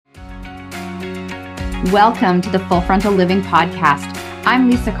Welcome to the Full Frontal Living Podcast. I'm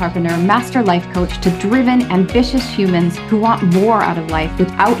Lisa Carpenter, master life coach to driven, ambitious humans who want more out of life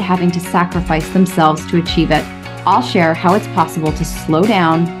without having to sacrifice themselves to achieve it. I'll share how it's possible to slow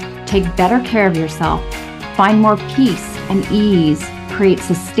down, take better care of yourself, find more peace and ease, create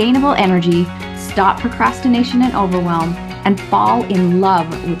sustainable energy, stop procrastination and overwhelm, and fall in love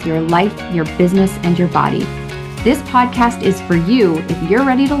with your life, your business, and your body. This podcast is for you if you're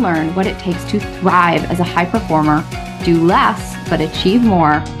ready to learn what it takes to thrive as a high performer, do less but achieve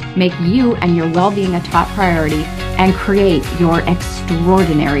more, make you and your well-being a top priority, and create your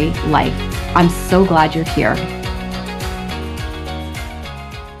extraordinary life. I'm so glad you're here.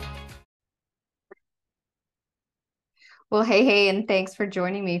 Well, hey, and thanks for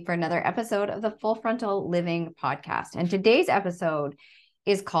joining me for another episode of the Full Frontal Living Podcast. And today's episode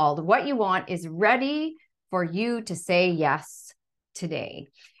is called What You Want is Ready for You to Say Yes Today.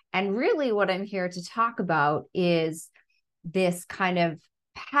 And really what I'm here to talk about is this kind of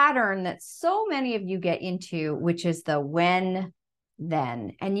pattern that so many of you get into, which is the when,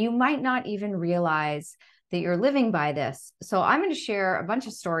 then. And you might not even realize that you're living by this. So I'm going to share a bunch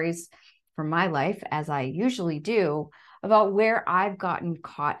of stories from my life, as I usually do, about where I've gotten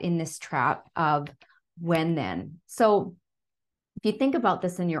caught in this trap of when, then. So if you think about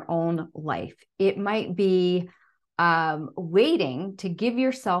this in your own life, it might be waiting to give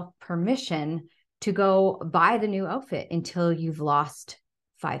yourself permission to go buy the new outfit until you've lost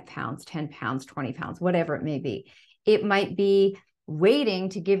 5 pounds, 10 pounds, 20 pounds, whatever it may be. It might be waiting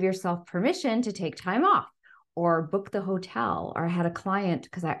to give yourself permission to take time off or book the hotel. Or I had a client,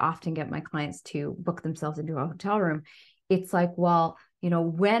 because I often get my clients to book themselves into a hotel room. It's like, well,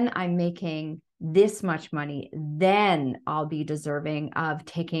 when I'm making this much money, then I'll be deserving of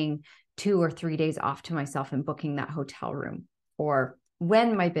taking 2 or 3 days off to myself and booking that hotel room. Or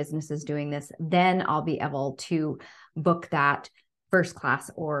when my business is doing this, then I'll be able to book that first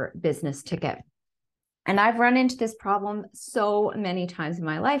class or business ticket. And I've run into this problem so many times in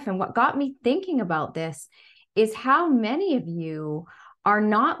my life. And what got me thinking about this is how many of you are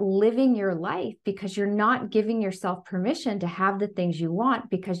not living your life because you're not giving yourself permission to have the things you want,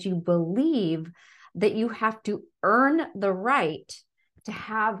 because you believe that you have to earn the right to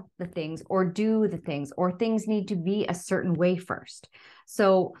have the things or do the things, or things need to be a certain way first.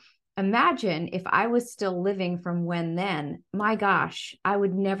 So imagine if I was still living from when, then, my gosh, I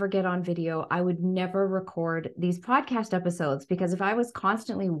would never get on video. I would never record these podcast episodes, because if I was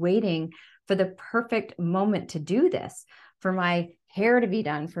constantly waiting for the perfect moment to do this, for my hair to be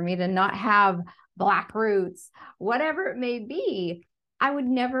done, for me to not have black roots, whatever it may be, I would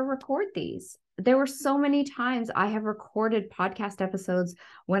never record these. There were so many times I have recorded podcast episodes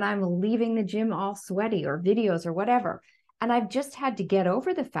when I'm leaving the gym all sweaty, or videos or whatever. And I've just had to get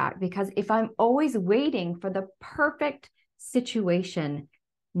over the fact, because if I'm always waiting for the perfect situation,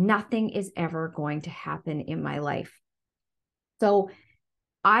 nothing is ever going to happen in my life. So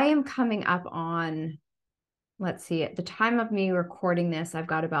I am coming up on, let's see, at the time of me recording this, I've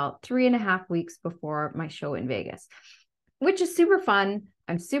got about 3.5 weeks before my show in Vegas, which is super fun.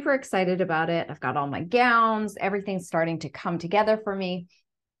 I'm super excited about it. I've got all my gowns, everything's starting to come together for me.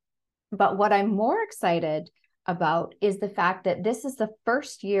 But what I'm more excited about is the fact that this is the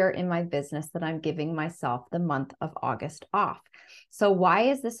first year in my business that I'm giving myself the month of August off. So why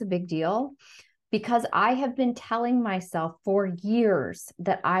is this a big deal? Because I have been telling myself for years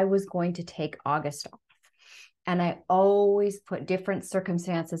that I was going to take August off. And I always put different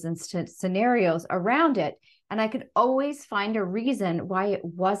circumstances and scenarios around it. And I could always find a reason why it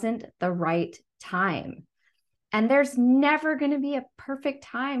wasn't the right time. And there's never going to be a perfect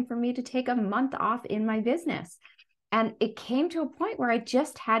time for me to take a month off in my business. And it came to a point where I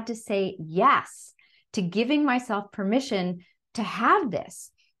just had to say yes to giving myself permission to have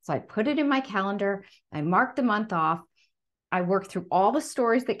this. So I put it in my calendar. I marked the month off. I worked through all the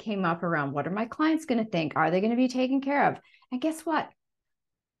stories that came up around, what are my clients going to think? Are they going to be taken care of? And guess what?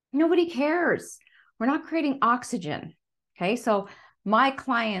 Nobody cares. We're not creating oxygen. Okay. So my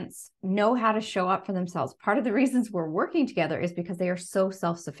clients know how to show up for themselves. Part of the reasons we're working together is because they are so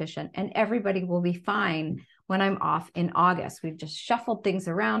self-sufficient, and everybody will be fine when I'm off in August. We've just shuffled things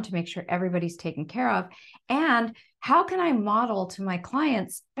around to make sure everybody's taken care of. And how can I model to my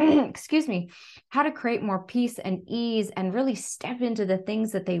clients, excuse me, how to create more peace and ease and really step into the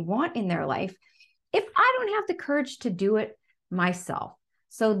things that they want in their life if I don't have the courage to do it myself?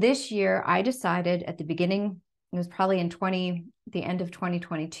 So this year I decided at the beginning, it was probably in the end of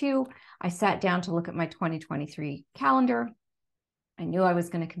 2022, I sat down to look at my 2023 calendar. I knew I was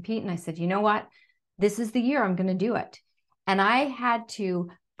going to compete. And I said, you know what? This is the year I'm going to do it. And I had to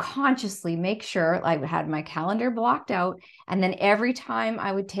consciously make sure I had my calendar blocked out. And then every time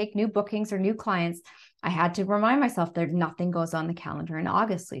I would take new bookings or new clients, I had to remind myself that nothing goes on the calendar in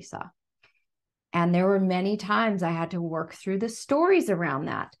August, Lisa. And there were many times I had to work through the stories around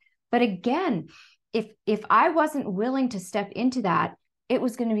that. But again, if I wasn't willing to step into that, it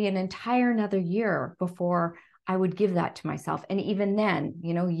was going to be an entire another year before I would give that to myself. And even then,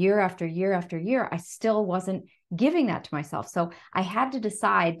 year after year after year, I still wasn't giving that to myself. So I had to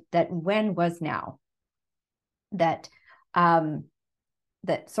decide that when was now. That then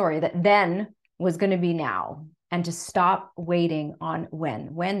was going to be now, and to stop waiting on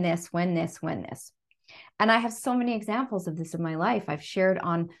when this. And I have so many examples of this in my life. I've shared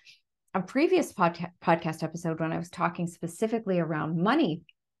on a previous podcast episode when I was talking specifically around money.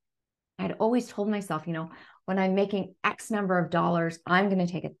 I'd always told myself, when I'm making X number of dollars, I'm going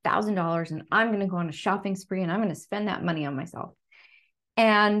to take $1,000 and I'm going to go on a shopping spree and I'm going to spend that money on myself.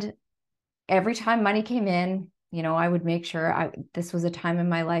 And every time money came in, I would make sure this was a time in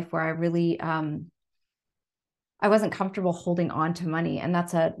my life where I really, I wasn't comfortable holding on to money. And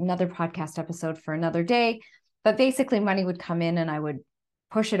that's another podcast episode for another day. But basically money would come in and I would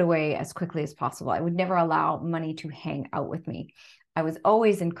push it away as quickly as possible. I would never allow money to hang out with me. I was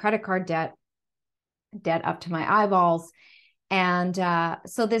always in credit card debt up to my eyeballs. And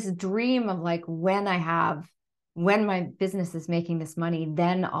so this dream of like, when my business is making this money,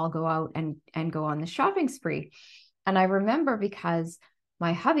 then I'll go out and go on the shopping spree. And I remember because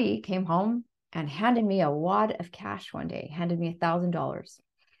my hubby came home and handed me a wad of cash one day, handed me $1,000.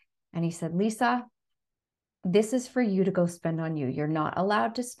 And he said, Lisa, this is for you to go spend on you. You're not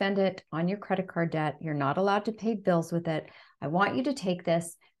allowed to spend it on your credit card debt. You're not allowed to pay bills with it. I want you to take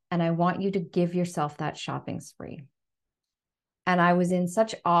this and I want you to give yourself that shopping spree. And I was in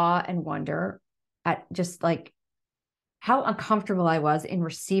such awe and wonder at just like how uncomfortable I was in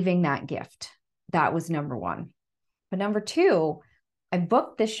receiving that gift. That was number one. But number two, I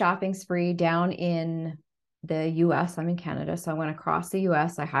booked this shopping spree down in the US. I'm in Canada. So I went across the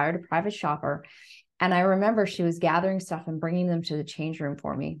US. I hired a private shopper. And I remember she was gathering stuff and bringing them to the change room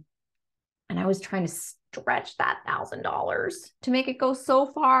for me. And I was trying to stretch that $1,000 to make it go so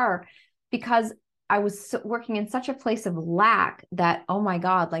far because I was working in such a place of lack that, oh my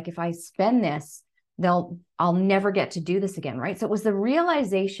God, like if I spend this, I'll never get to do this again, right? So it was the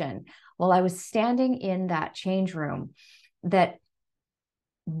realization while I was standing in that change room that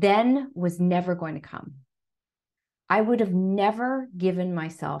then was never going to come. I would have never given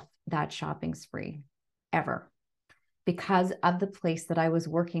myself that shopping spree ever because of the place that I was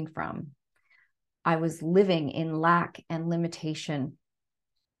working from. I was living in lack and limitation.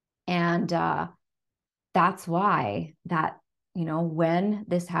 And that's why that, when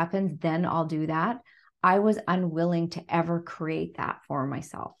this happens, then I'll do that. I was unwilling to ever create that for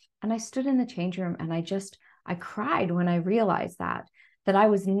myself. And I stood in the change room and I cried when I realized that I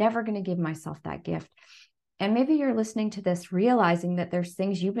was never going to give myself that gift. And maybe you're listening to this, realizing that there's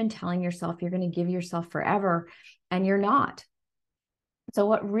things you've been telling yourself you're going to give yourself forever, and you're not. So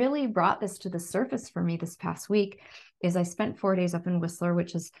what really brought this to the surface for me this past week is I spent 4 days up in Whistler,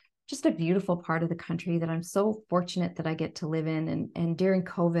 which is just a beautiful part of the country that I'm so fortunate that I get to live in. And during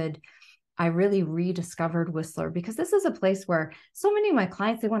COVID, I really rediscovered Whistler because this is a place where so many of my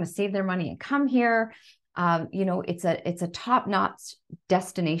clients, they want to save their money and come here. It's a top-notch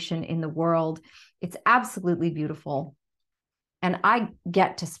destination in the world. It's absolutely beautiful. And I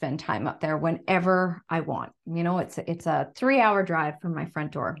get to spend time up there whenever I want. It's a 3-hour drive from my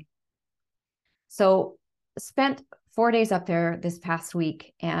front door. So spent 4 days up there this past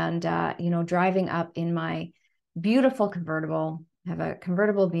week and, driving up in my beautiful convertible. I have a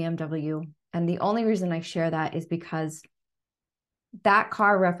convertible BMW. And the only reason I share that is because that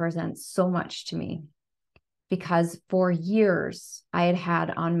car represents so much to me. Because for years I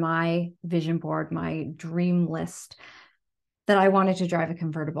had on my vision board, my dream list, that I wanted to drive a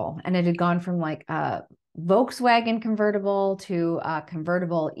convertible. And it had gone from like a Volkswagen convertible to a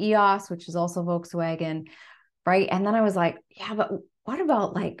convertible EOS, which is also Volkswagen, right? And then I was like, yeah, but what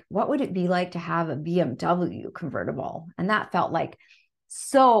about what would it be like to have a BMW convertible? And that felt like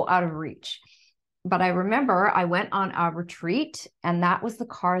so out of reach. But I remember I went on a retreat and that was the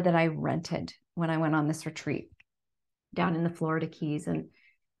car that I rented when I went on this retreat down in the Florida Keys. And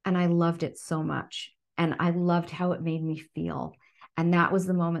I loved it so much. And I loved how it made me feel. And that was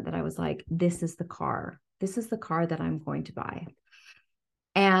the moment that I was like, this is the car. This is the car that I'm going to buy.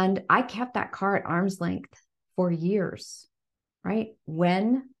 And I kept that car at arm's length for years, right?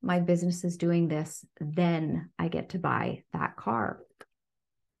 When my business is doing this, then I get to buy that car.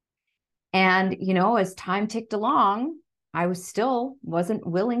 And, as time ticked along, I still wasn't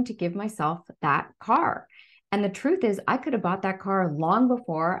willing to give myself that car. And the truth is, I could have bought that car long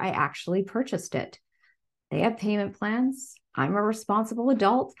before I actually purchased it. They have payment plans. I'm a responsible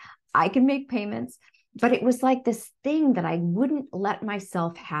adult. I can make payments. But it was like this thing that I wouldn't let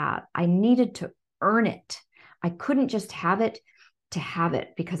myself have. I needed to earn it. I couldn't just have it to have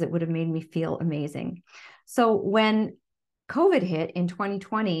it because it would have made me feel amazing. So when COVID hit in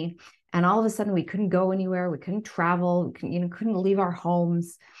 2020, and all of a sudden we couldn't go anywhere, we couldn't travel, couldn't leave our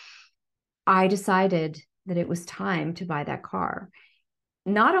homes, I decided that it was time to buy that car.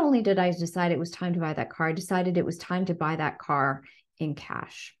 Not only did I decide it was time to buy that car, I decided it was time to buy that car in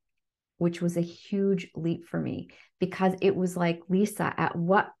cash, which was a huge leap for me because it was like, Lisa, at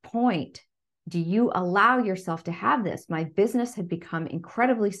what point do you allow yourself to have this? My business had become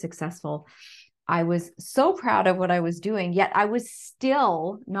incredibly successful. I was so proud of what I was doing, yet I was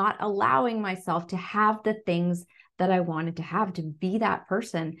still not allowing myself to have the things that I wanted to have, to be that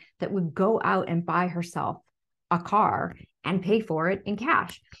person that would go out and buy herself a car and pay for it in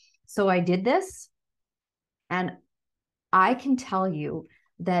cash. So I did this, and I can tell you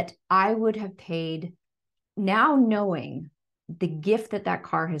that I would have paid, now knowing the gift that that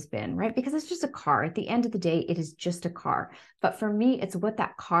car has been, right? Because it's just a car. At the end of the day, it is just a car. But for me, it's what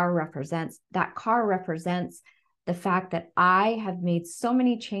that car represents. That car represents the fact that I have made so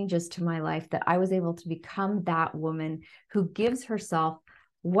many changes to my life that I was able to become that woman who gives herself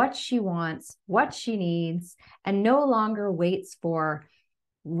what she wants, what she needs, and no longer waits for,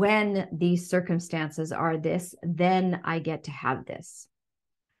 when these circumstances are this, then I get to have this.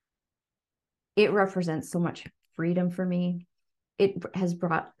 It represents so much freedom for me. It has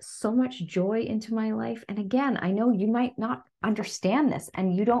brought so much joy into my life. And again, I know you might not understand this,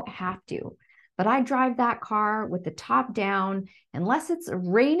 and you don't have to, but I drive that car with the top down. Unless it's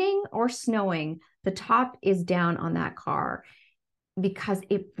raining or snowing, the top is down on that car because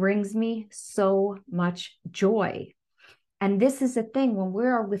it brings me so much joy. And this is the thing, when we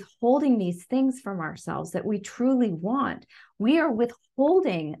are withholding these things from ourselves that we truly want, we are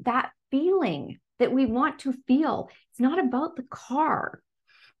withholding that feeling that we want to feel. It's not about the car.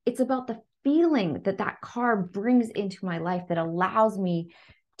 It's about the feeling that that car brings into my life that allows me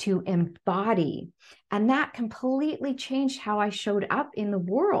to embody. And that completely changed how I showed up in the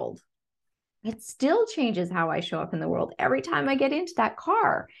world. It still changes how I show up in the world every time I get into that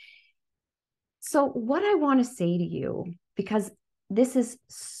car. So what I want to say to you, because this is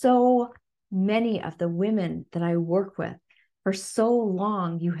so many of the women that I work with, for so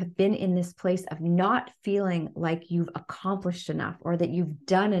long, you have been in this place of not feeling like you've accomplished enough, or that you've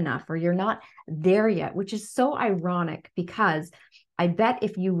done enough, or you're not there yet, which is so ironic because I bet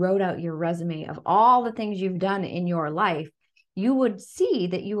if you wrote out your resume of all the things you've done in your life, you would see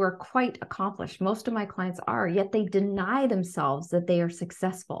that you are quite accomplished. Most of my clients are, yet they deny themselves that they are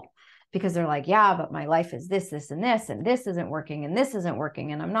successful because they're like, yeah, but my life is this, this, and this, and this isn't working, and this isn't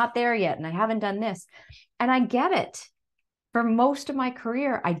working, and I'm not there yet, and I haven't done this. And I get it. For most of my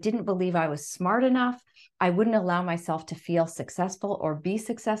career, I didn't believe I was smart enough. I wouldn't allow myself to feel successful or be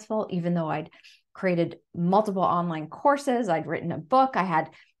successful, even though I'd created multiple online courses. I'd written a book. I had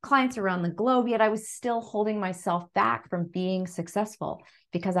clients around the globe, yet I was still holding myself back from being successful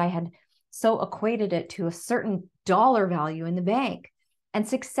because I had so equated it to a certain dollar value in the bank. And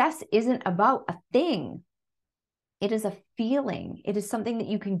success isn't about a thing. It is a feeling. It is something that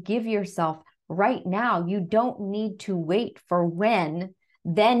you can give yourself right now. You don't need to wait for when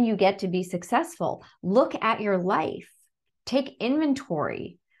then you get to be successful. Look at your life. Take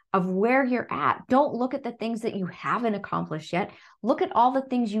inventory of where you're at. Don't look at the things that you haven't accomplished yet. Look at all the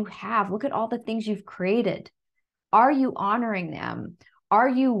things you have. Look at all the things you've created. Are you honoring them? Are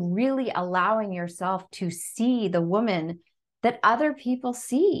you really allowing yourself to see the woman that other people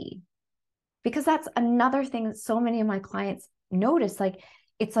see? Because that's another thing that so many of my clients notice. Like,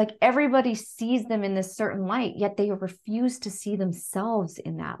 it's like everybody sees them in this certain light, yet they refuse to see themselves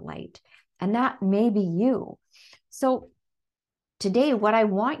in that light. And that may be you. So today, what I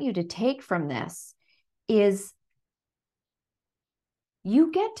want you to take from this is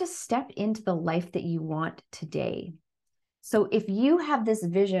you get to step into the life that you want today. So if you have this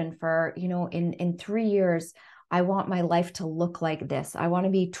vision for, in 3 years, I want my life to look like this. I want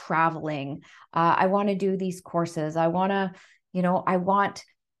to be traveling. I want to do these courses. I want to, I want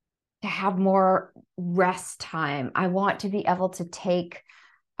to have more rest time. I want to be able to take,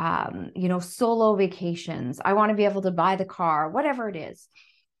 solo vacations. I want to be able to buy the car, whatever it is.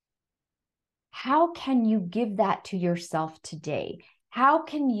 How can you give that to yourself today? How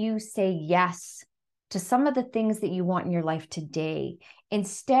can you say yes to some of the things that you want in your life today,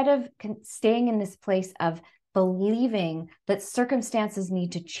 instead of staying in this place of believing that circumstances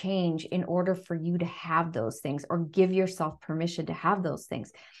need to change in order for you to have those things or give yourself permission to have those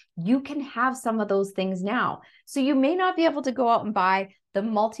things. You can have some of those things now. So you may not be able to go out and buy the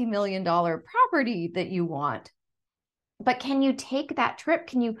multi-million-dollar property that you want, but can you take that trip?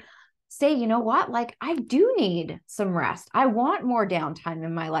 Can you say, you know what, like I do need some rest. I want more downtime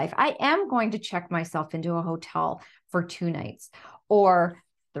in my life. I am going to check myself into a hotel for 2 nights or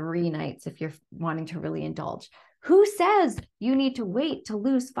 3 nights if you're wanting to really indulge. Who says you need to wait to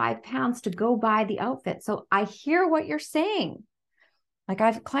lose 5 pounds to go buy the outfit? So I hear what you're saying. Like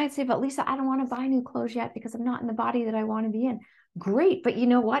I have clients say, but Lisa, I don't want to buy new clothes yet because I'm not in the body that I want to be in. Great. But you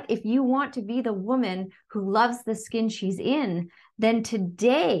know what? If you want to be the woman who loves the skin she's in, then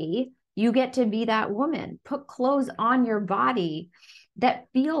today you get to be that woman. Put clothes on your body that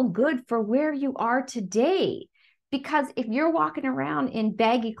feel good for where you are today. Because if you're walking around in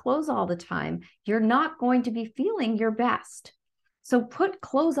baggy clothes all the time, you're not going to be feeling your best. So put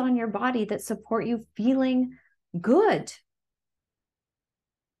clothes on your body that support you feeling good.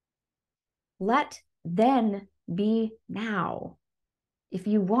 Let then be now. If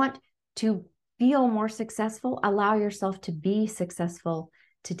you want to feel more successful, allow yourself to be successful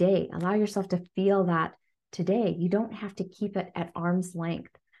today. Allow yourself to feel that today. You don't have to keep it at arm's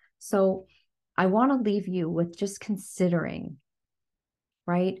length. So I want to leave you with just considering,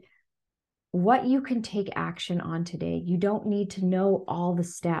 right, what you can take action on today. You don't need to know all the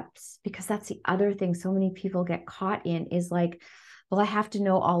steps, because that's the other thing so many people get caught in is like, well, I have to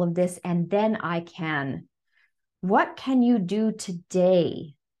know all of this and then I can. What can you do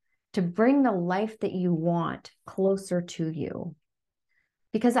today to bring the life that you want closer to you?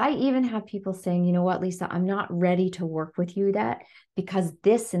 Because I even have people saying, you know what, Lisa, I'm not ready to work with you yet because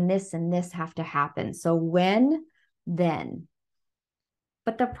this and this and this have to happen. So when, then.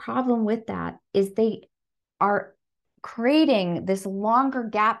 But the problem with that is they are creating this longer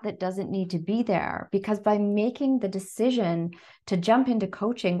gap that doesn't need to be there, because by making the decision to jump into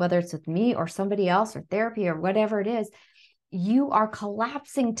coaching, whether it's with me or somebody else or therapy or whatever it is, you are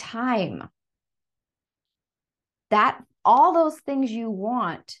collapsing time. That all those things you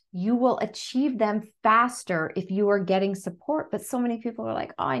want, you will achieve them faster if you are getting support. But so many people are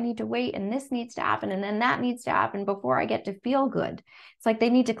like, oh, I need to wait and this needs to happen and then that needs to happen before I get to feel good. It's like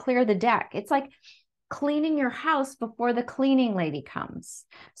they need to clear the deck. It's like cleaning your house before the cleaning lady comes.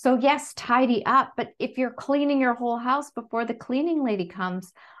 So yes, tidy up, but if you're cleaning your whole house before the cleaning lady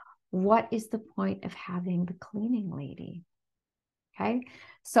comes, what is the point of having the cleaning lady? Okay.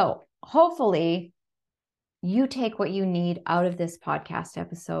 So hopefully you take what you need out of this podcast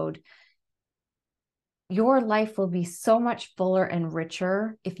episode. Your life will be so much fuller and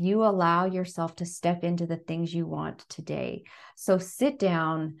richer if you allow yourself to step into the things you want today. So sit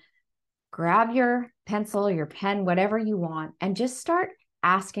down, grab your pencil, your pen, whatever you want, and just start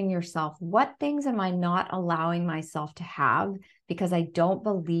asking yourself, what things am I not allowing myself to have because I don't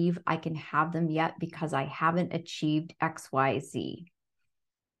believe I can have them yet because I haven't achieved X, Y, Z?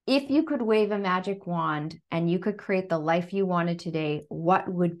 If you could wave a magic wand and you could create the life you wanted today, what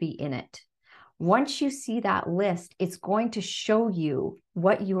would be in it? Once you see that list, it's going to show you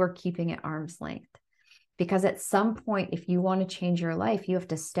what you are keeping at arm's length. Because at some point, if you want to change your life, you have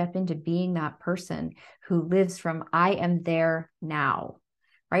to step into being that person who lives from I am there now,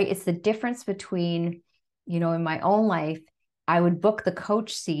 right? It's the difference between, in my own life, I would book the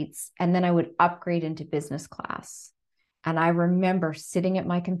coach seats and then I would upgrade into business class. And I remember sitting at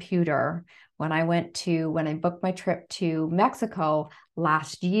my computer when I booked my trip to Mexico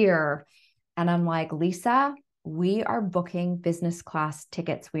last year. And I'm like, Lisa, we are booking business class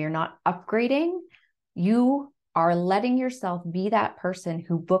tickets. We are not upgrading. You are letting yourself be that person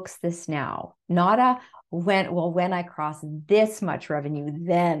who books this now, not when I cross this much revenue,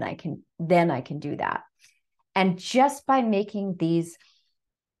 then I can do that. And just by making these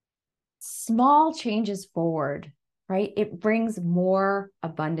small changes forward, right, it brings more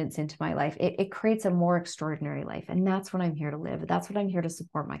abundance into my life. It creates a more extraordinary life. And that's what I'm here to live. That's what I'm here to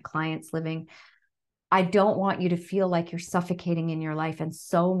support my clients living. I don't want you to feel like you're suffocating in your life. And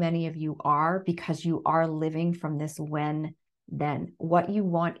so many of you are, because you are living from this when, then. What you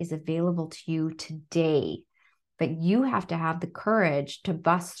want is available to you today. But you have to have the courage to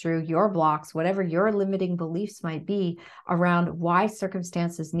bust through your blocks, whatever your limiting beliefs might be around why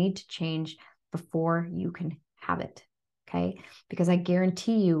circumstances need to change before you can have it. Okay. Because I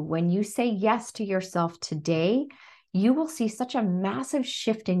guarantee you, when you say yes to yourself today, you will see such a massive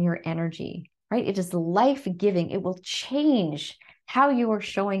shift in your energy, right? It is life-giving. It will change how you are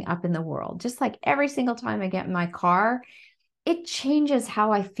showing up in the world. Just like every single time I get in my car it changes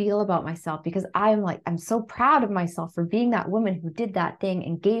how I feel about myself, because I'm so proud of myself for being that woman who did that thing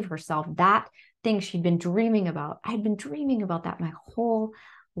and gave herself that thing she'd been dreaming about. I'd been dreaming about that my whole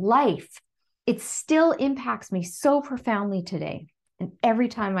life. It still impacts me so profoundly today. And every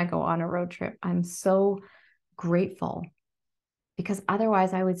time I go on a road trip, I'm so grateful, because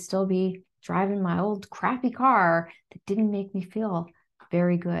otherwise I would still be driving my old crappy car that didn't make me feel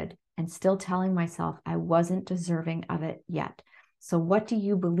very good, and still telling myself I wasn't deserving of it yet. So what do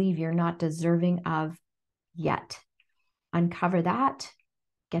you believe you're not deserving of yet? Uncover that,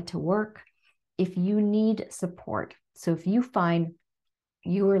 get to work. If you need support, so if you find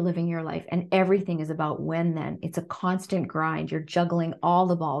you are living your life and everything is about when then, it's a constant grind. You're juggling all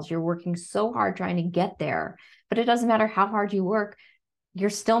the balls. You're working so hard trying to get there, but it doesn't matter how hard you work, you're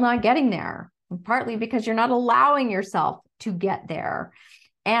still not getting there. And partly because you're not allowing yourself to get there,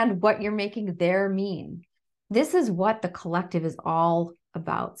 and what you're making there mean. This is what the collective is all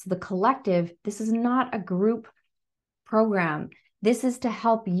about. So the collective, this is not a group program. This is to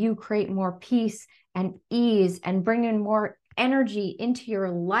help you create more peace and ease and bring in more energy into your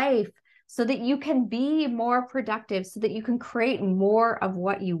life, so that you can be more productive, so that you can create more of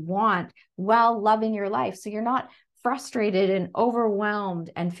what you want while loving your life. So you're not frustrated and overwhelmed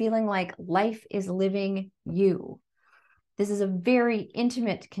and feeling like life is living you. This is a very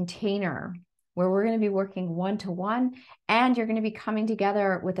intimate container where we're going to be working one-to-one, and you're going to be coming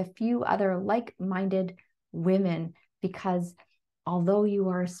together with a few other like-minded women, because although you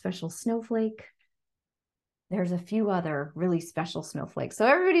are a special snowflake, there's a few other really special snowflakes. So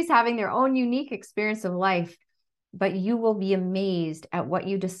everybody's having their own unique experience of life, but you will be amazed at what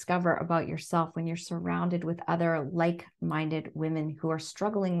you discover about yourself when you're surrounded with other like-minded women who are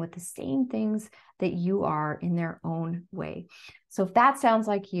struggling with the same things that you are in their own way. So if that sounds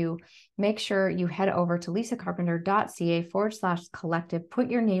like you, make sure you head over to lisacarpenter.ca/collective, put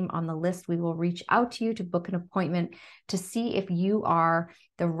your name on the list. We will reach out to you to book an appointment to see if you are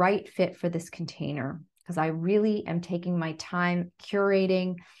the right fit for this container, because I really am taking my time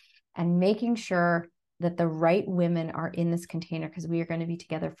curating and making sure that the right women are in this container, because we are going to be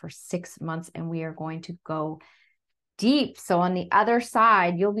together for 6 months and we are going to go deep. So on the other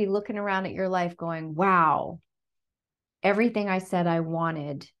side, you'll be looking around at your life going, wow, everything I said I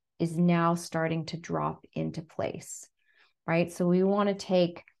wanted is now starting to drop into place, right? So we want to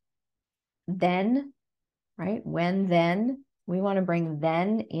take then, right? When then, we want to bring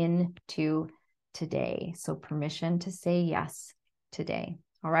then into today. So permission to say yes today.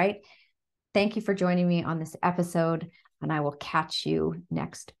 All right. Thank you for joining me on this episode, and I will catch you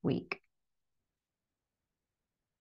next week.